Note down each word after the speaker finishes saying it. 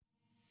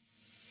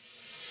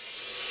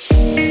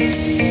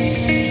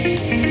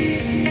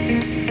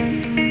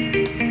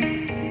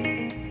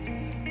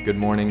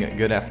morning,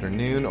 good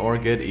afternoon, or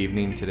good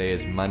evening. Today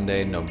is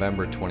Monday,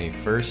 November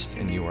 21st,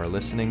 and you are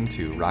listening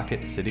to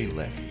Rocket City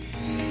Lift.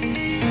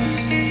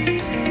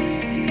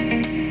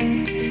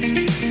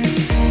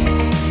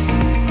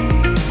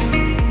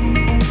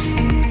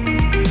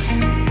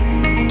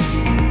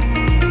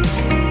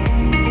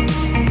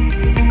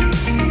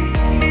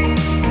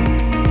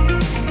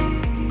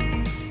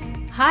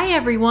 Hi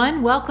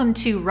everyone, welcome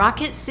to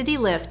Rocket City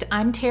Lift.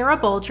 I'm Tara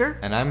Bolger.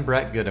 And I'm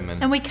Brett Goodeman.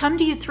 And we come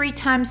to you 3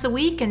 times a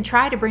week and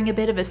try to bring a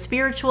bit of a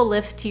spiritual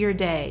lift to your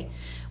day.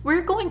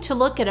 We're going to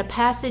look at a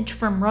passage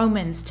from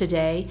Romans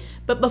today,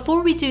 but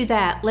before we do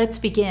that, let's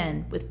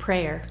begin with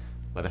prayer.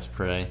 Let us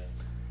pray.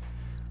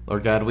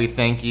 Lord God, we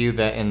thank you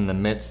that in the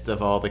midst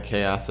of all the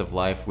chaos of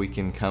life, we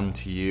can come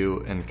to you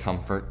in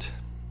comfort.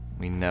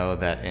 We know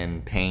that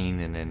in pain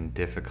and in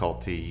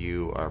difficulty,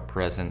 you are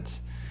present,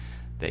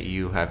 that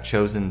you have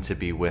chosen to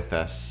be with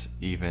us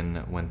even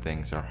when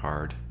things are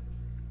hard.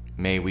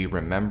 May we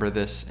remember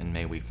this and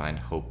may we find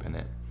hope in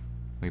it.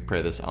 We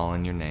pray this all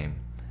in your name.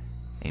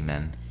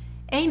 Amen.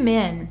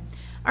 Amen.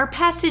 Our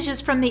passage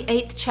is from the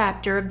 8th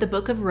chapter of the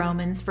book of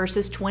Romans,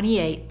 verses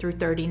 28 through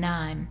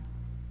 39.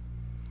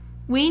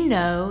 We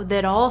know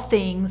that all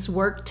things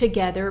work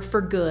together for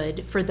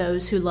good for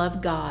those who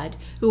love God,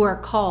 who are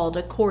called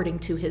according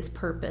to his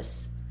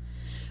purpose.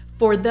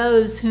 For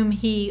those whom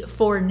he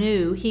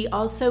foreknew, he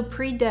also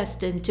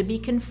predestined to be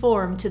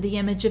conformed to the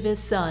image of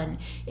his Son,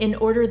 in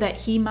order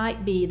that he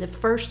might be the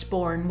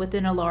firstborn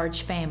within a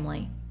large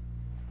family.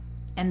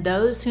 And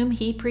those whom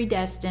he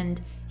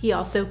predestined, he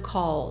also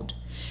called.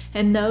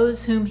 And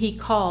those whom he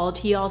called,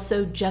 he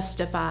also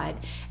justified.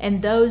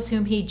 And those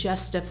whom he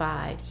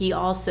justified, he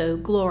also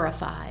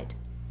glorified.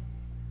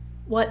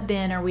 What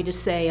then are we to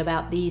say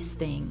about these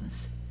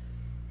things?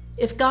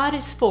 If God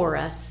is for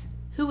us,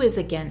 who is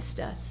against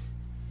us?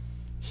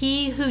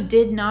 He who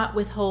did not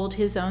withhold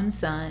his own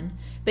Son,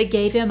 but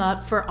gave him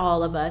up for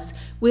all of us,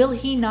 will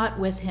he not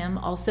with him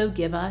also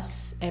give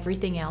us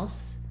everything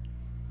else?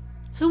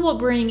 Who will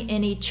bring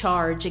any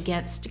charge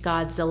against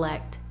God's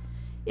elect?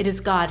 It is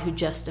God who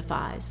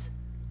justifies.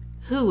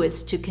 Who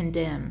is to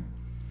condemn?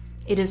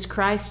 It is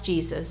Christ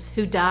Jesus,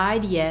 who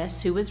died,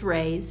 yes, who was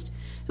raised,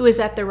 who is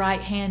at the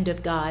right hand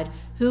of God,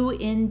 who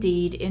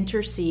indeed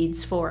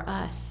intercedes for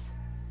us.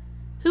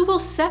 Who will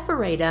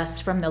separate us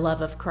from the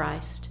love of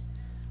Christ?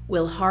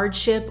 Will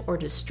hardship or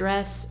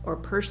distress or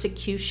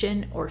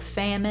persecution or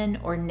famine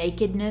or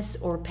nakedness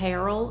or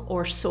peril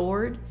or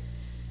sword?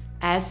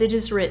 As it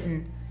is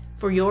written,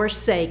 for your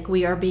sake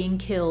we are being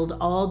killed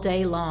all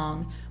day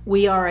long.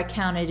 We are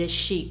accounted as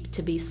sheep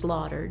to be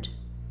slaughtered.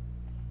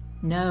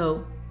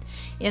 No,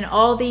 in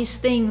all these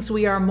things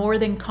we are more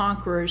than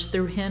conquerors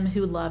through him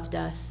who loved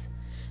us.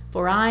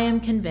 For I am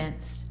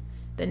convinced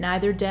that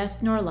neither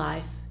death nor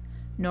life,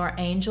 nor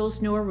angels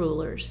nor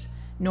rulers,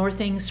 nor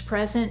things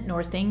present,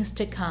 nor things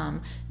to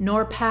come,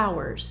 nor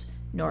powers,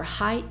 nor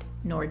height,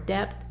 nor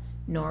depth,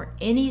 nor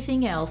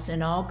anything else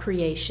in all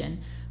creation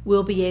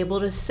will be able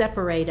to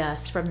separate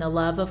us from the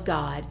love of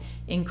God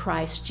in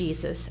Christ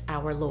Jesus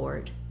our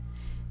Lord.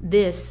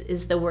 This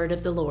is the word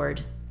of the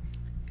Lord.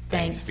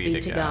 Thanks be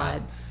to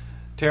God.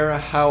 Tara,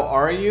 how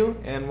are you,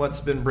 and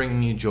what's been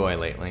bringing you joy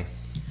lately?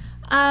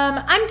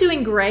 I'm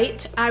doing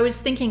great. I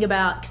was thinking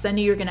about, because I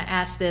knew you were going to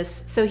ask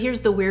this, so here's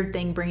the weird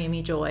thing bringing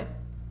me joy.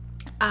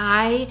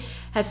 I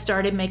have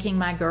started making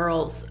my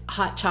girls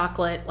hot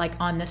chocolate like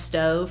on the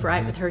stove,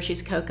 right, with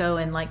Hershey's cocoa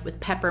and like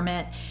with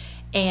peppermint,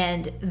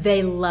 and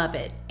they love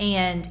it.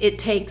 And it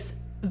takes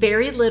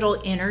very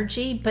little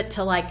energy, but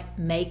to like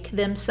make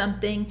them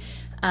something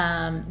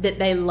that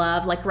they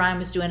love. Like Ryan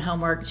was doing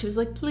homework. She was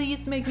like,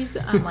 please make me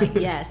some. I'm like,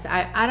 yes.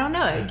 I don't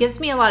know. It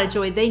gives me a lot of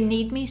joy. They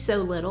need me so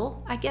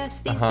little, I guess,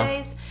 these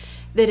days,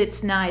 that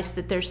it's nice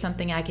that there's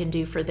something I can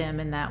do for them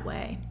in that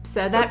way.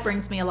 So that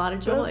brings me a lot of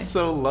joy. That's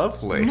so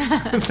lovely.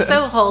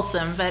 So wholesome,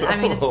 but so I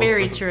mean, it's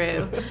very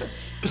true.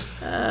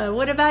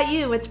 What about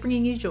you? What's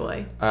bringing you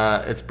joy?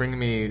 It's bringing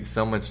me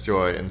so much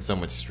joy and so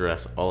much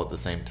stress all at the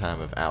same time.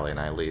 If Allie and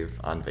I leave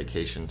on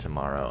vacation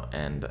tomorrow,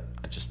 and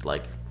I just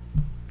like,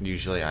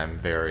 usually I'm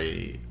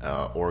very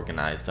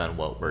organized on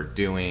what we're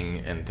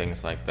doing and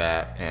things like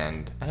that,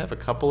 and I have a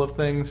couple of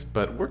things,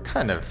 but we're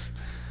kind of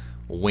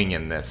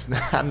winging this.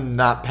 I'm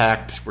not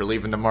packed. We're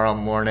leaving tomorrow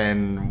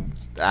morning.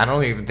 I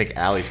don't even think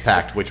Allie's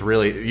packed, which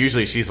really,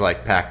 usually she's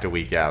like packed a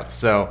week out.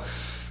 So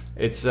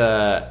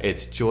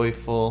it's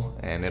joyful,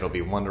 and it'll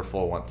be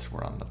wonderful once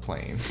we're on the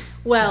plane.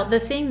 Well,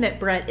 the thing that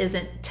Brett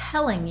isn't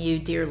telling you,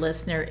 dear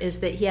listener, is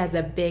that he has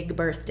a big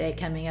birthday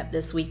coming up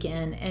this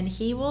weekend, and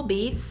he will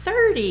be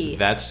 30.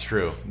 That's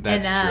true.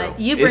 That's true.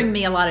 You bring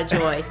me a lot of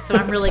joy, so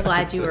I'm really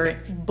glad you were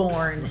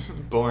born.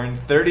 Born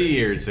 30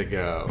 years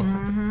ago.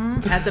 Mm-hmm.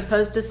 As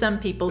opposed to some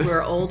people who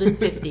are old and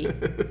 50.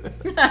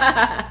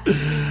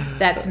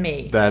 That's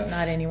me,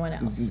 not anyone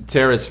else.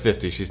 Tara's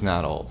 50. She's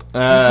not old.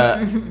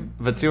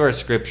 But to our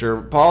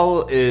scripture,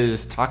 Paul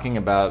is talking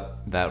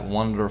about that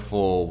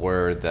wonderful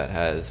word that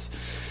has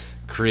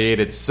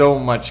created so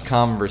much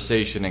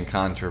conversation and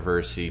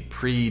controversy,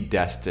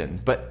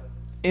 predestined. But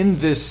in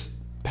this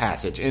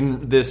passage,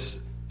 in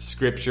this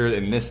scripture,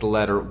 in this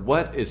letter,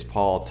 what is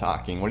Paul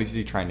talking? What is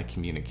he trying to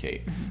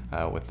communicate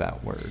with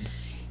that word?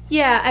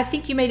 Yeah, I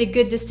think you made a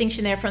good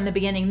distinction there from the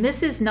beginning.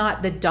 This is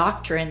not the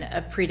doctrine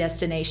of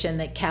predestination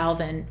that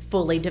Calvin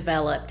fully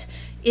developed.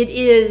 It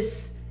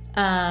is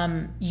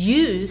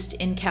used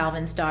in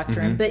Calvin's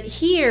doctrine, but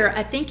here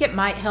I think it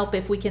might help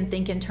if we can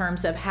think in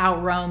terms of how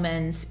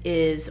Romans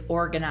is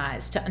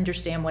organized to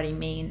understand what he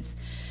means.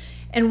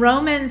 And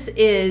Romans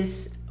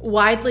is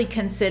widely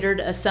considered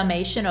a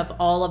summation of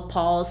all of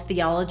Paul's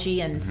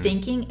theology and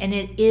thinking, and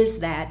it is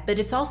that, but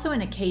it's also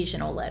an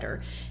occasional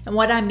letter. And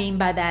what I mean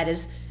by that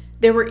is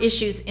there were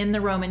issues in the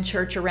Roman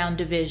church around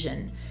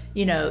division,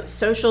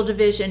 social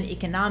division,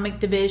 economic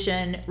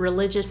division,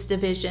 religious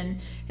division.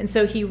 And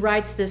so he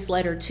writes this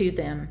letter to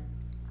them.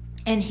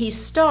 And he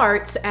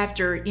starts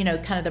after,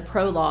 kind of the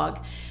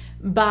prologue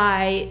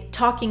by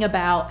talking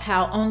about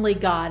how only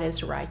God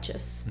is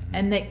righteous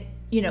and that,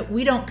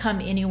 we don't come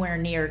anywhere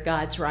near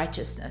God's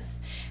righteousness.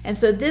 And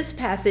so this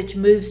passage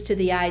moves to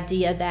the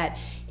idea that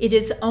it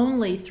is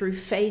only through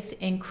faith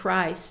in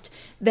Christ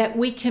that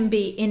we can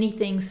be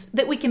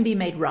that we can be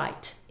made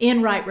right,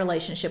 in right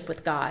relationship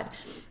with God.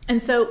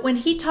 And so when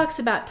he talks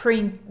about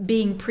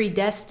being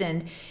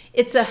predestined,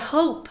 it's a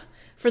hope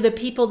for the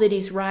people that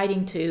he's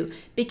writing to,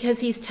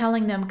 because he's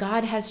telling them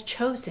God has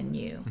chosen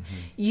you.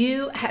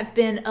 You have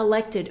been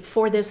elected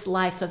for this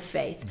life of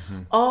faith.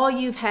 All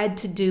you've had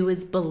to do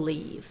is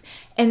believe.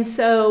 And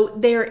so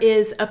there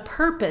is a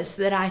purpose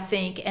that I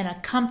think, and a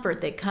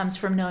comfort that comes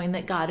from knowing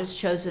that God has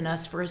chosen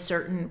us for a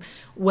certain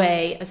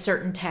way, a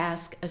certain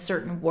task, a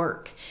certain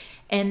work.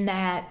 And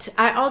that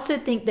I also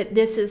think that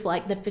this is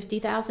like the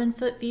 50,000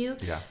 foot view.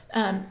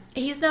 Yeah.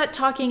 He's not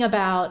talking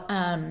about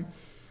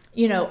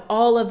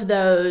all of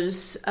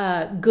those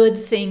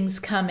good things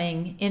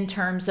coming in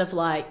terms of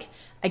like,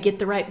 I get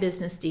the right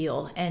business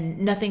deal and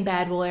nothing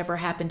bad will ever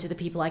happen to the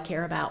people I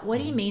care about.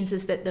 What he means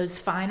is that those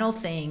final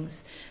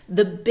things,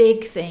 the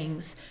big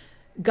things,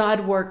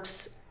 God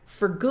works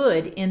for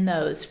good in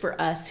those for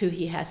us who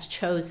he has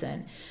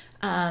chosen.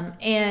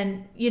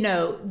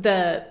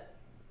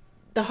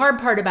 The hard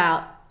part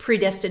about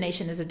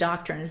predestination as a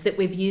doctrine is that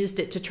we've used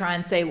it to try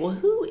and say, well,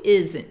 who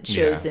isn't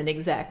chosen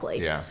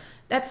exactly? Yeah.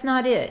 That's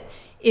not it.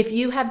 If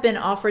you have been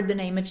offered the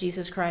name of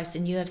Jesus Christ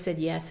and you have said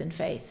yes in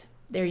faith,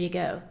 there you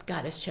go.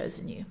 God has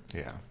chosen you.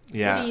 Yeah.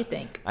 What do you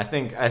think? I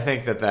think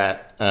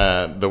that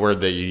the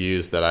word that you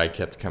used that I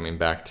kept coming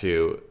back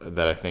to,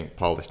 that I think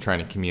Paul is trying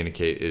to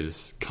communicate,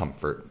 is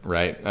comfort,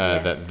 right?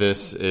 Yes. That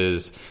this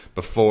is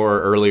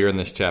earlier in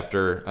this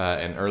chapter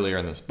and earlier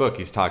in this book,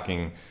 he's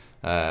talking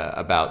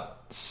about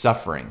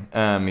suffering.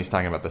 He's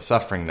talking about the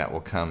suffering that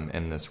will come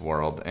in this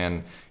world.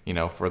 And,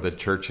 for the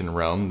church in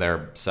Rome,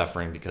 they're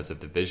suffering because of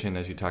division,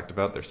 as you talked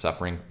about. They're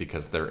suffering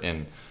because they're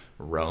in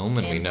Rome,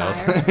 and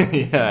Empire.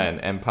 we know, an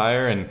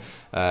empire,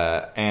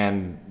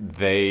 and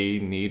they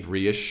need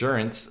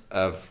reassurance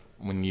of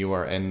when you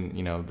are in,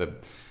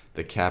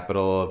 the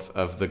capital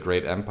of the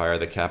great empire,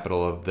 the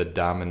capital of the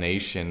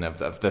domination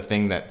of the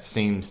thing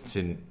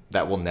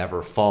that will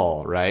never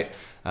fall, right?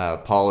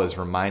 Paul is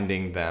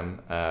reminding them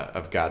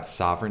of God's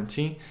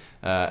sovereignty,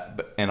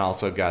 and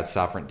also God's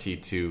sovereignty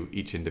to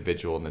each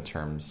individual in the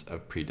terms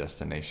of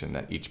predestination,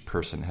 that each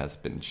person has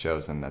been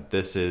chosen, that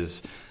this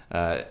is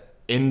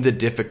in the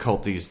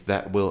difficulties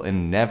that will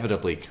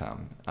inevitably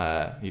come.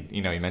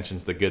 He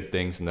mentions the good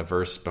things in the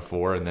verse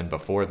before, and then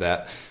before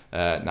that,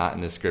 not in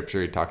the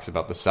scripture, he talks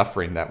about the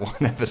suffering that will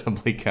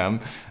inevitably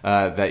come,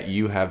 that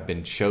you have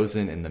been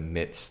chosen in the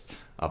midst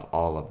of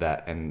all of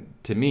that. And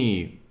to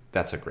me,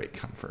 that's a great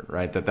comfort,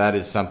 right? That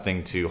is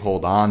something to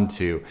hold on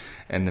to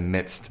in the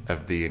midst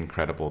of the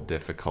incredible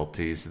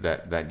difficulties,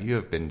 that you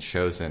have been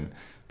chosen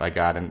by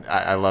God. And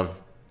I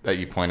love that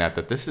you point out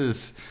that this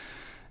is,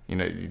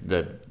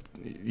 the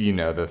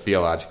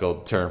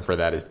theological term for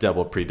that is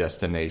double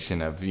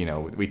predestination of,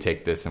 we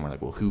take this and we're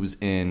like, well, who's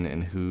in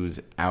and who's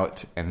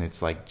out? And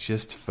it's like,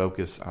 just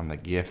focus on the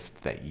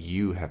gift that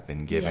you have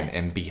been given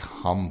and be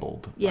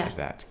humbled by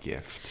that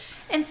gift.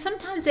 And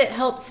sometimes it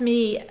helps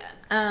me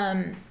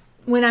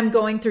when I'm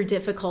going through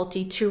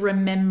difficulty to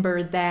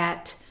remember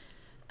that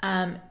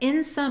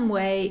in some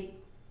way,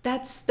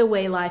 that's the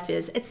way life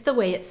is. It's the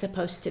way it's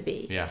supposed to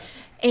be. Yeah.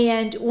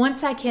 And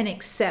once I can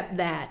accept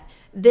that,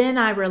 then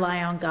I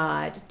rely on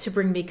God to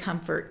bring me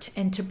comfort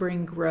and to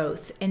bring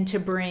growth and to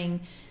bring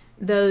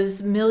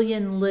those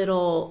million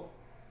little,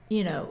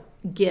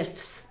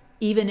 gifts,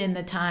 even in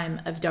the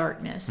time of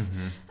darkness.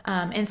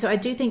 And so I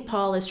do think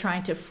Paul is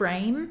trying to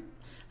frame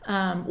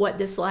what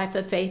this life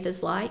of faith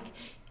is like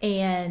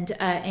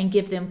and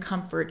give them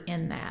comfort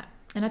in that.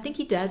 And I think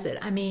he does it.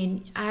 I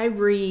mean, I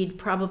read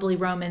probably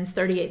Romans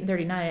 38 and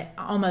 39 at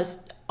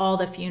almost all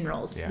the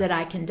funerals that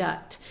I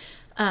conduct.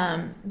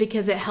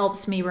 Because it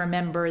helps me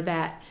remember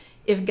that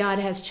if God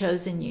has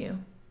chosen you,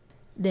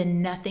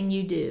 then nothing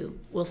you do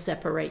will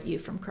separate you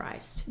from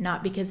Christ.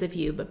 Not because of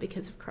you, but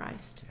because of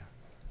Christ.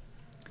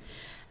 Yeah.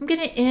 I'm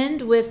going to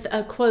end with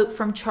a quote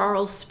from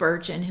Charles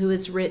Spurgeon, who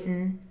has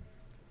written,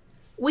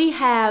 "We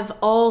have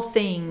all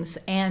things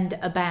and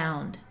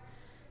abound,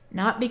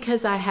 not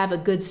because I have a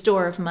good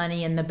store of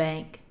money in the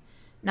bank,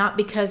 not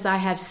because I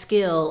have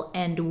skill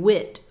and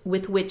wit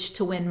with which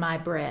to win my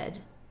bread,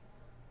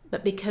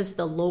 but because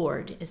the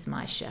Lord is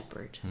my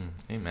shepherd.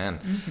 Amen.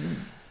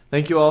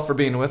 Thank you all for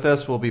being with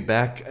us. We'll be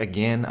back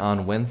again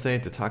on Wednesday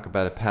to talk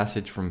about a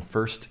passage from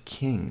 1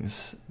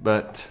 Kings.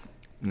 But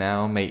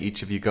now may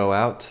each of you go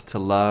out to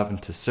love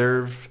and to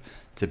serve,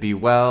 to be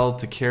well,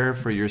 to care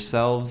for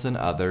yourselves and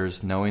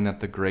others, knowing that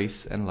the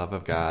grace and love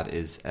of God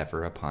is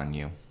ever upon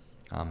you.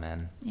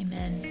 Amen.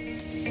 Amen.